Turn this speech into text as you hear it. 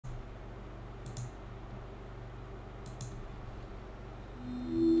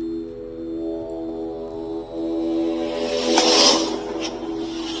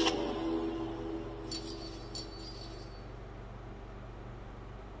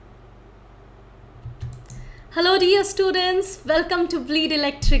Hello dear students, welcome to Bleed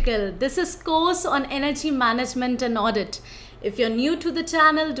Electrical. This is course on energy management and audit. If you're new to the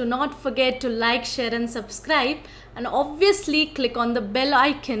channel, do not forget to like, share and subscribe, and obviously click on the bell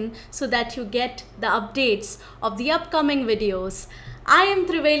icon so that you get the updates of the upcoming videos. I am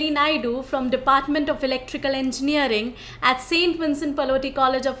Triveli Naidu from Department of Electrical Engineering at St. Vincent Pallotti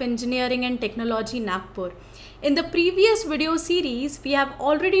College of Engineering and Technology, Nagpur. In the previous video series, we have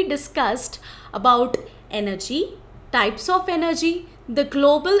already discussed about energy, types of energy, the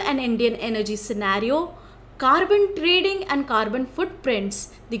global and Indian energy scenario, carbon trading and carbon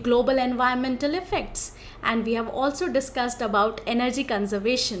footprints, the global environmental effects, and we have also discussed about energy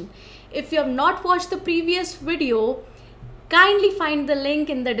conservation. If you have not watched the previous video, kindly find the link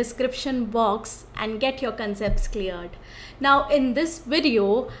in the description box and get your concepts cleared. Now in this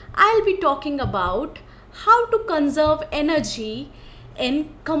video, I'll be talking about how to conserve energy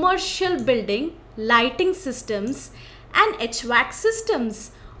in commercial building, lighting systems and HVAC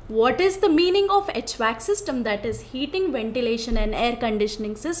systems. What is the meaning of HVAC system? That is heating, ventilation and air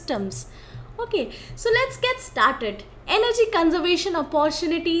conditioning systems. Okay, so let's get started. Energy conservation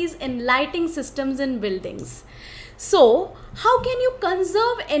opportunities in lighting systems in buildings. So, how can you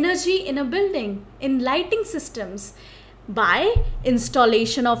conserve energy in a building, in lighting systems? By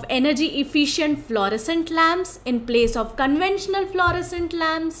installation of energy efficient fluorescent lamps in place of conventional fluorescent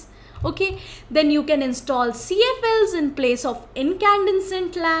lamps. Okay, then you can install CFLs in place of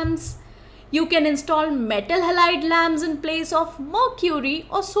incandescent lamps. You can install metal halide lamps in place of mercury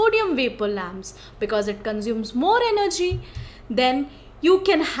or sodium vapor lamps because it consumes more energy. Then you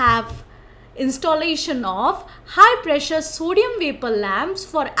can have installation of high pressure sodium vapor lamps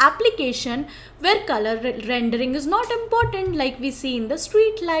for application where color rendering is not important, like we see in the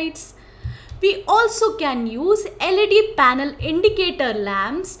street lights. We also can use LED panel indicator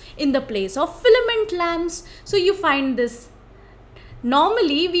lamps in the place of filament lamps. So you find this.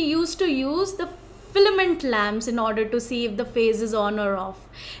 Normally we used to use the filament lamps in order to see if the phase is on or off.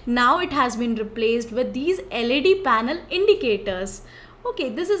 Now it has been replaced with these LED panel indicators.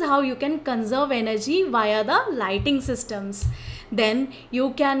 Okay, this is how you can conserve energy via the lighting systems. Then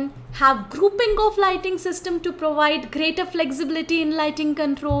you can have grouping of lighting system to provide greater flexibility in lighting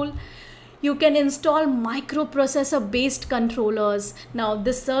control. You can install microprocessor based controllers. Now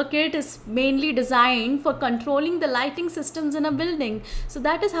this circuit is mainly designed for controlling the lighting systems in a building. So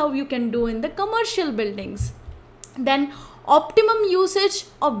that is how you can do in the commercial buildings. Then optimum usage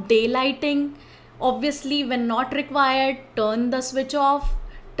of daylighting. Obviously when not required, turn the switch off,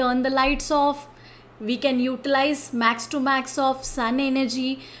 turn the lights off. We can utilize max to max of sun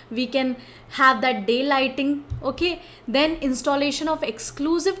energy. We can have that day lighting. Okay, then installation of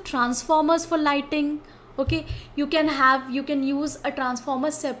exclusive transformers for lighting. Okay, you can use a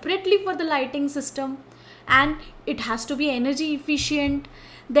transformer separately for the lighting system and it has to be energy efficient.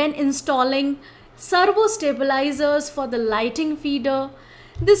 Then installing servo stabilizers for the lighting feeder.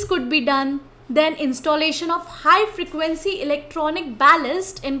 This could be done. Then installation of high frequency electronic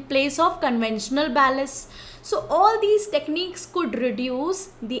ballast in place of conventional ballast. So all these techniques could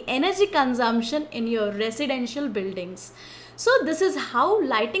reduce the energy consumption in your residential buildings. So this is how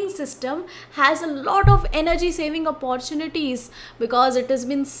lighting system has a lot of energy saving opportunities, because it has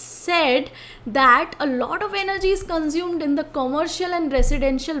been said that a lot of energy is consumed in the commercial and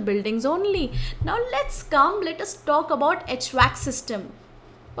residential buildings only. Now let us talk about HVAC system.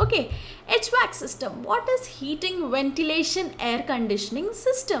 Okay, HVAC system. What is heating, ventilation, air conditioning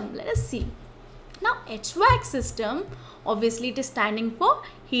system? Let us see. Now HVAC system, obviously it is standing for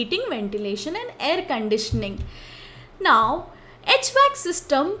heating, ventilation and air conditioning. Now HVAC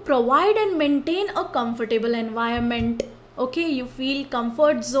system provide and maintain a comfortable environment. Okay, you feel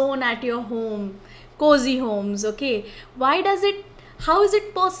comfort zone at your home, cozy homes. Okay, how is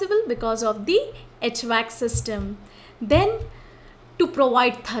it possible? Because of the HVAC system. Then to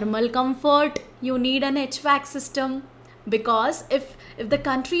provide thermal comfort, you need an HVAC system, because if the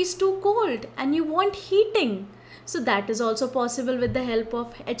country is too cold and you want heating, so that is also possible with the help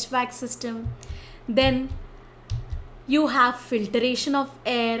of HVAC system. Then you have filtration of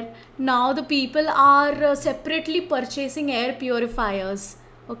air. Now the people are separately purchasing air purifiers.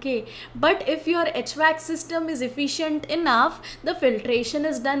 Okay, but if your HVAC system is efficient enough, the filtration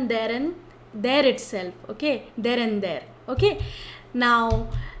is done there itself. Okay, there and there. Okay. Now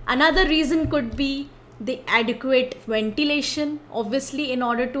another reason could be the adequate ventilation. Obviously in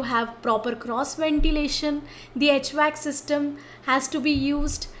order to have proper cross ventilation, the HVAC system has to be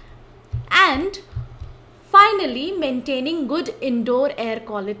used. And finally, maintaining good indoor air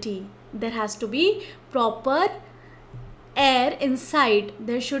quality. There has to be proper air inside,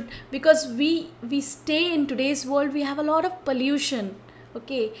 there should, because we stay in today's world, we have a lot of pollution,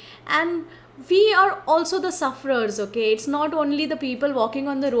 okay, and we are also the sufferers, okay. It's not only the people walking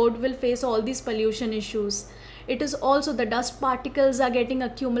on the road will face all these pollution issues, it is also the dust particles are getting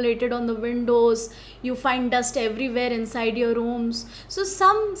accumulated on the windows, you find dust everywhere inside your rooms. So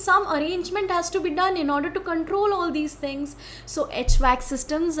some arrangement has to be done in order to control all these things. So HVAC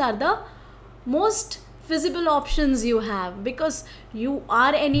systems are the most feasible options you have, because you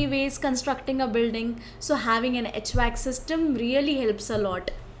are anyways constructing a building, so having an HVAC system really helps a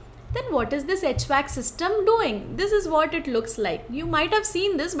lot. Then what is this HVAC system doing? This is what it looks like. You might have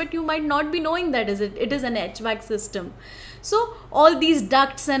seen this, but you might not be knowing that it is an HVAC system. So all these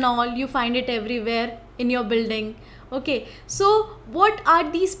ducts and all, you find it everywhere in your building. Okay, so what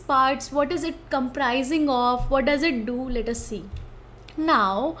are these parts? What is it comprising of? What does it do? Let us see.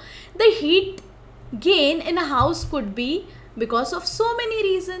 Now, the heat gain in a house could be because of so many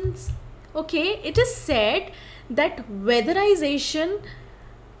reasons. Okay, it is said that weatherization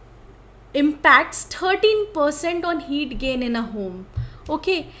impacts 13% on heat gain in a home.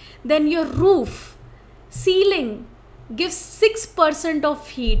 Okay, then your roof, ceiling gives 6% of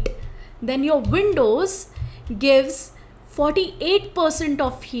heat. Then your windows gives 48%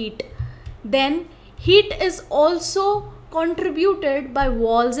 of heat. Then heat is also contributed by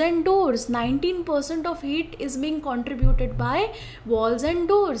walls and doors. 19% of heat is being contributed by walls and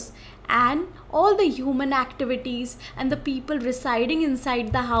doors. And all the human activities and the people residing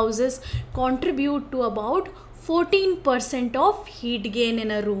inside the houses contribute to about 14% of heat gain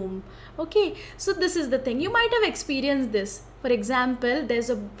in a room. Okay, so this is the thing. You might have experienced this. For example, there's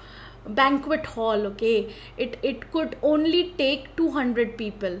a banquet hall, okay. It could only take 200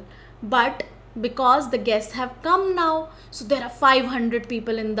 people, but because the guests have come now, so there are 500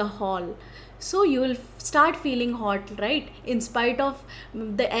 people in the hall. So you will start feeling hot, right? In spite of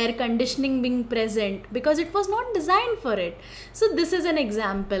the air conditioning being present, because it was not designed for it. So this is an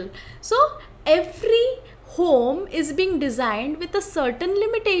example. So every home is being designed with a certain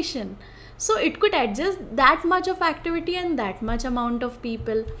limitation. So it could adjust that much of activity and that much amount of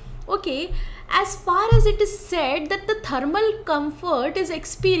people. Okay, as far as it is said that the thermal comfort is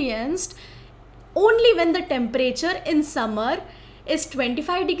experienced only when the temperature in summer is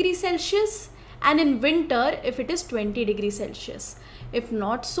 25 degrees Celsius and in winter if it is 20 degrees Celsius. If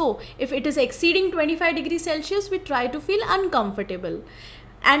not so, if it is exceeding 25 degrees Celsius, we try to feel uncomfortable.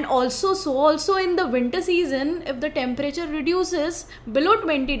 And also in the winter season, if the temperature reduces below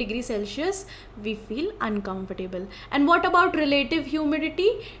 20 degrees Celsius, we feel uncomfortable. And what about relative humidity?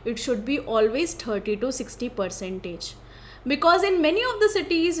 It should be always 30 to 60%. Because in many of the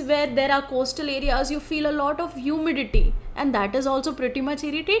cities where there are coastal areas, you feel a lot of humidity, and that is also pretty much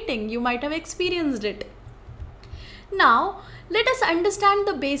irritating. You might have experienced it. Now, let us understand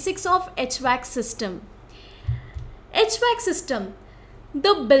the basics of HVAC system. HVAC system,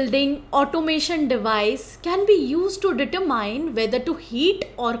 the building automation device, can be used to determine whether to heat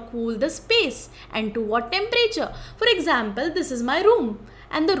or cool the space and to what temperature. For example, this is my room,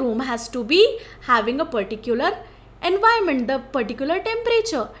 and the room has to be having a particular environment, the particular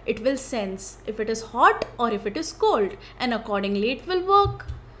temperature. It will sense if it is hot or if it is cold, and accordingly it will work.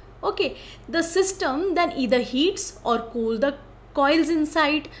 Okay, the system then either heats or cool the coils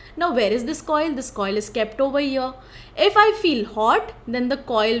inside. Now where is this coil? This coil is kept over here. If I feel hot, then the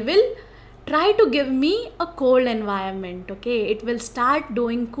coil will try to give me a cold environment. Okay, it will start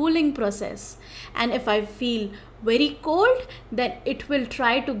doing cooling process. And if I feel very cold, then it will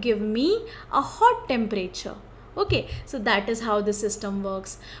try to give me a hot temperature. Okay, so that is how the system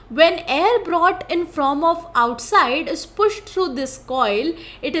works. When air brought in from of outside is pushed through this coil,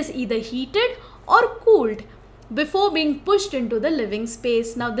 it is either heated or cooled before being pushed into the living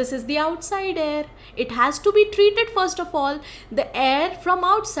space. Now this is the outside air. It has to be treated first of all. The air from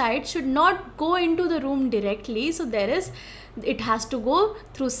outside should not go into the room directly. So it has to go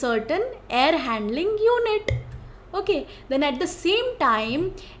through certain air handling unit. Okay, then at the same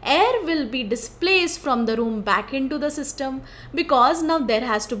time, air will be displaced from the room back into the system, because now there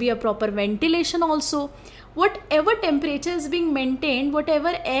has to be a proper ventilation also. Whatever temperature is being maintained,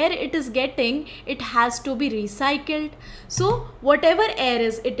 whatever air it is getting, it has to be recycled. So whatever air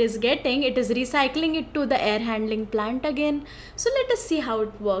it is getting, it is recycling it to the air handling plant again. So let us see how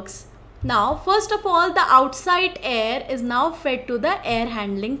it works. Now, first of all, the outside air is now fed to the air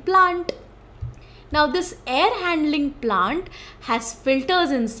handling plant. Now this air handling plant has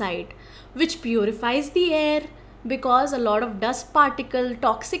filters inside which purifies the air, because a lot of dust particle,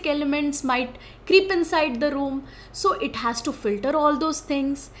 toxic elements might creep inside the room. So it has to filter all those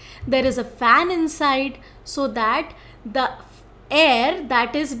things. There is a fan inside so that the air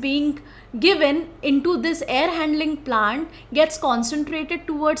that is being given into this air handling plant gets concentrated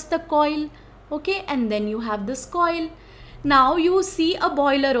towards the coil. Okay, and then you have this coil. Now you see a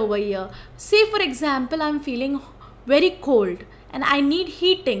boiler over here. Say for example, I'm feeling very cold and I need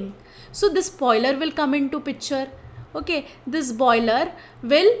heating. So this boiler will come into picture. Okay, this boiler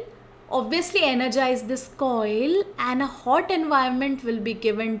will obviously energize this coil and a hot environment will be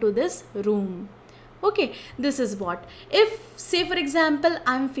given to this room. Okay, this is what. If say for example,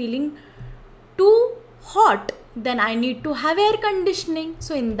 I'm feeling too hot, then I need to have air conditioning.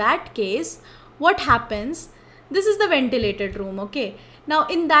 So in that case, what happens? This is the ventilated room. Okay, now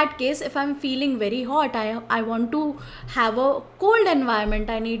in that case, if I'm feeling very hot, I want to have a cold environment,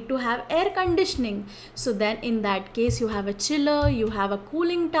 I need to have air conditioning. So then in that case, you have a chiller, you have a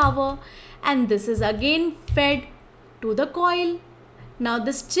cooling tower, and this is again fed to the coil. Now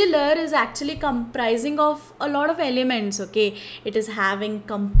this chiller is actually comprising of a lot of elements. Okay, it is having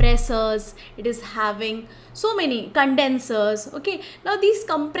compressors, it is having so many condensers. Okay, now these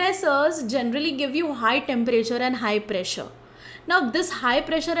compressors generally give you high temperature and high pressure. Now this high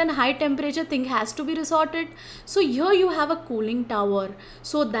pressure and high temperature thing has to be resorted. So here you have a cooling tower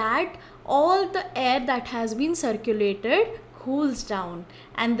so that all the air that has been circulated cools down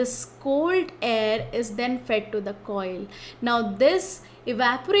and this cold air is then fed to the coil. Now this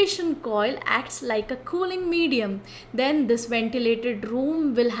evaporation coil acts like a cooling medium. Then this ventilated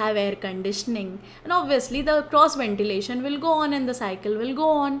room will have air conditioning, and obviously the cross ventilation will go on and the cycle will go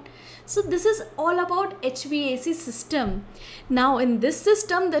on. So this is all about HVAC system. Now in this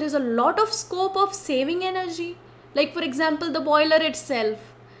system there is a lot of scope of saving energy. Like for example, the boiler itself.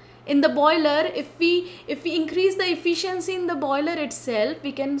 In the boiler, if we increase the efficiency in the boiler itself,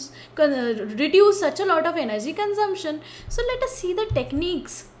 we can reduce such a lot of energy consumption. So let us see the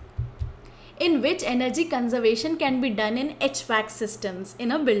techniques in which energy conservation can be done in HVAC systems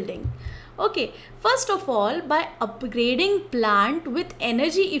in a building. Okay, first of all, by upgrading plant with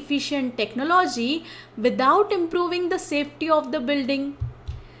energy efficient technology without improving the safety of the building.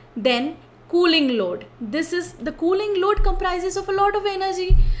 Then cooling load. This is the cooling load comprises of a lot of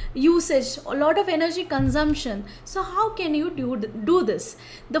energy usage, a lot of energy consumption. So how can you do this?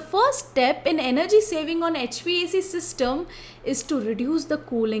 The first step in energy saving on HVAC system is to reduce the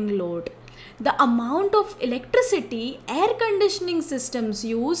cooling load. The amount of electricity air conditioning systems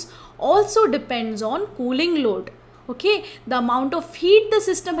use also depends on cooling load. Okay, the amount of heat the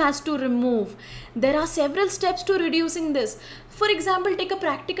system has to remove. There are several steps to reducing this. For example, take a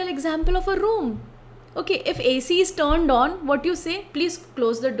practical example of a room. Okay, if AC is turned on, what you say? Please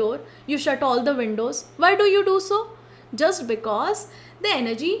close the door. You shut all the windows. Why do you do so? Just because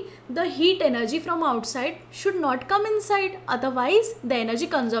the heat energy from outside should not come inside. Otherwise, the energy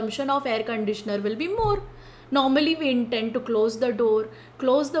consumption of air conditioner will be more. Normally, we intend to close the door,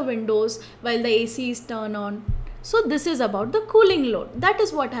 close the windows while the AC is turned on. So this is about the cooling load. That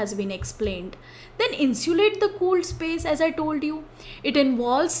is what has been explained. Then insulate the cooled space, as I told you. It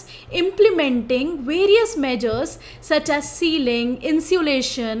involves implementing various measures such as sealing,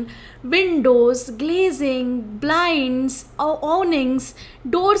 insulation, windows, glazing, blinds, awnings,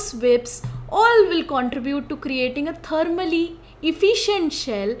 door sweeps. All will contribute to creating a thermally efficient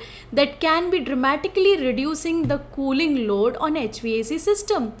shell that can be dramatically reducing the cooling load on HVAC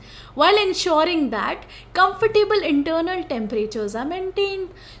system while ensuring that comfortable internal temperatures are maintained.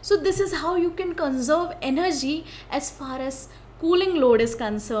 So this is how you can conserve energy as far as cooling load is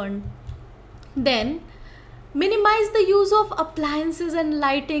concerned. Then minimize the use of appliances and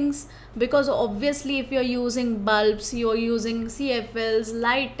lightings, because obviously if you're using bulbs, you're using CFLs,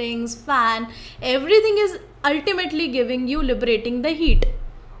 lightings, fan, everything is ultimately giving you liberating the heat.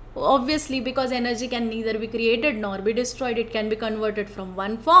 Obviously, because energy can neither be created nor be destroyed, it can be converted from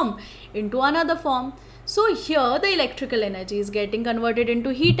one form into another form. So here the electrical energy is getting converted into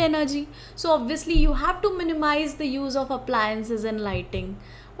heat energy. So obviously you have to minimize the use of appliances and lighting.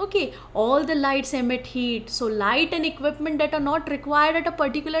 Okay, all the lights emit heat. So light and equipment that are not required at a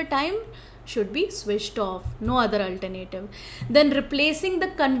particular time should be switched off. No other alternative. Then replacing the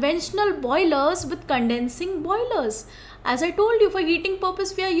conventional boilers with condensing boilers. As I told you, for heating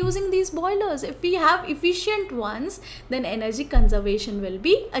purpose we are using these boilers. If we have efficient ones, then energy conservation will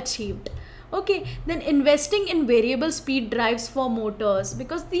be achieved. Okay, then investing in variable speed drives for motors,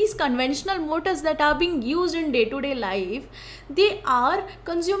 because these conventional motors that are being used in day-to-day life, they are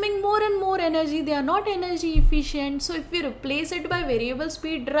consuming more and more energy. They are not energy efficient. So if we replace it by variable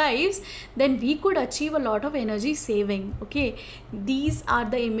speed drives, then we could achieve a lot of energy saving. Okay, these are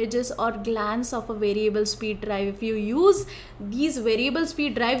the images or glance of a variable speed drive. If you use these variable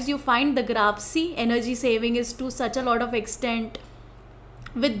speed drives, you find the graph. See, energy saving is to such a lot of extent.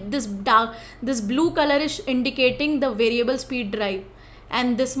 With this blue color is indicating the variable speed drive,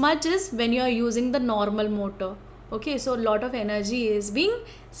 and this much is when you are using the normal motor. Okay, so a lot of energy is being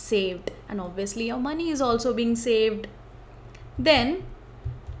saved, and obviously your money is also being saved. Then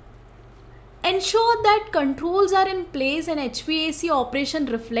ensure that controls are in place and HVAC operation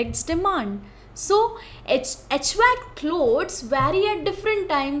reflects demand. So HVAC loads vary at different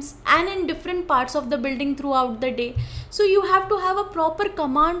times and in different parts of the building throughout the day. So you have to have a proper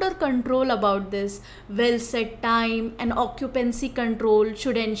command or control about this. Well set time and occupancy control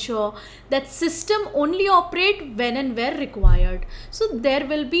should ensure that system only operate when and where required. So there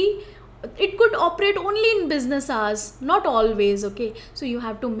will be, it could operate only in business hours, not always. Okay, so you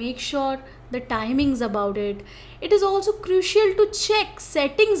have to make sure the timings about it. It is also crucial to check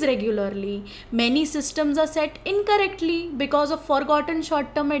settings regularly. Many systems are set incorrectly because of forgotten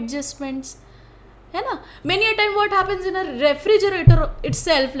short-term adjustments. Many a time what happens in a refrigerator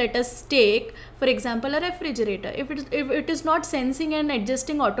itself, let us take for example a refrigerator. If it is not sensing and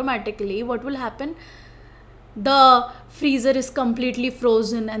adjusting automatically, what will happen? The freezer is completely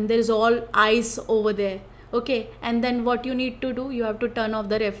frozen and there is all ice over there. Okay, and then what you need to do, you have to turn off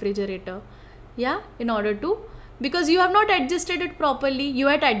the refrigerator, in order to, because you have not adjusted it properly. You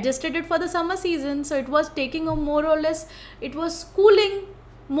had adjusted it for the summer season, so it was taking a more or less, it was cooling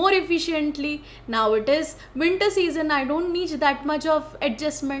more efficiently. Now it is winter season, I don't need that much of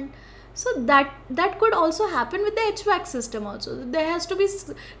adjustment. So that could also happen with the HVAC system also. There has to be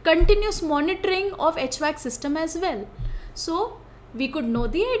continuous monitoring of HVAC system as well, so we could know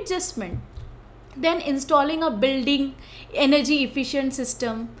the adjustment. Then installing a building energy efficient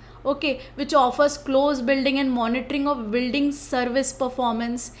system, okay, which offers close building and monitoring of building service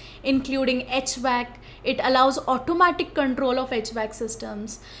performance, including HVAC. It allows automatic control of HVAC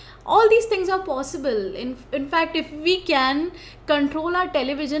systems. All these things are possible. In fact, if we can control our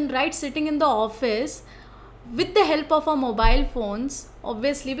television right sitting in the office with the help of our mobile phones,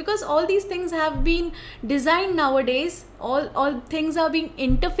 obviously, because all these things have been designed nowadays, all things are being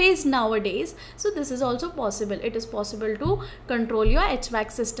interfaced nowadays. So this is also possible. It is possible to control your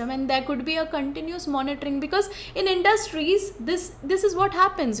HVAC system, and there could be a continuous monitoring, because in industries this is what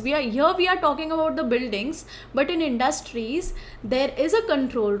happens. We are talking about the buildings, but in industries there is a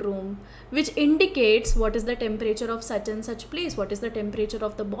control room which indicates what is the temperature of such and such place, what is the temperature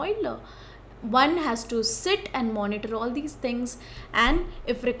of the boiler. One has to sit and monitor all these things, and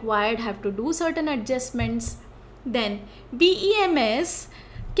if required have to do certain adjustments. Then BEMS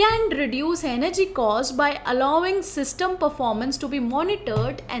can reduce energy cost by allowing system performance to be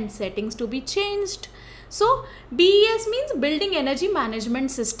monitored and settings to be changed. So BES means Building Energy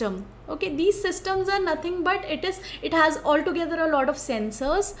Management System. Okay, these systems are nothing but it has altogether a lot of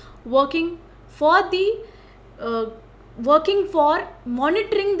sensors working for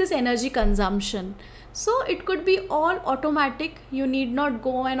monitoring this energy consumption. So it could be all automatic. You need not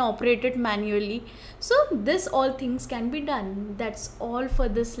go and operate it manually. So this all things can be done. That's all for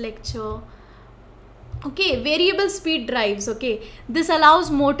this lecture. Okay, variable speed drives. Okay, this allows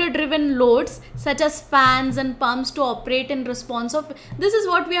motor driven loads such as fans and pumps to operate in response of, this is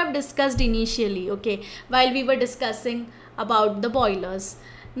what we have discussed initially, okay, while we were discussing about the boilers.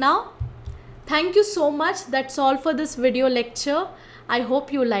 Now thank you so much. That's all for this video lecture. I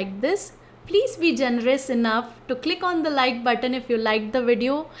hope you liked this. Please be generous enough to click on the like button if you liked the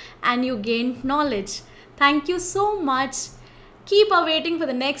video and you gained knowledge. Thank you so much. Keep awaiting for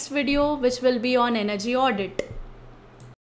the next video, which will be on energy audit.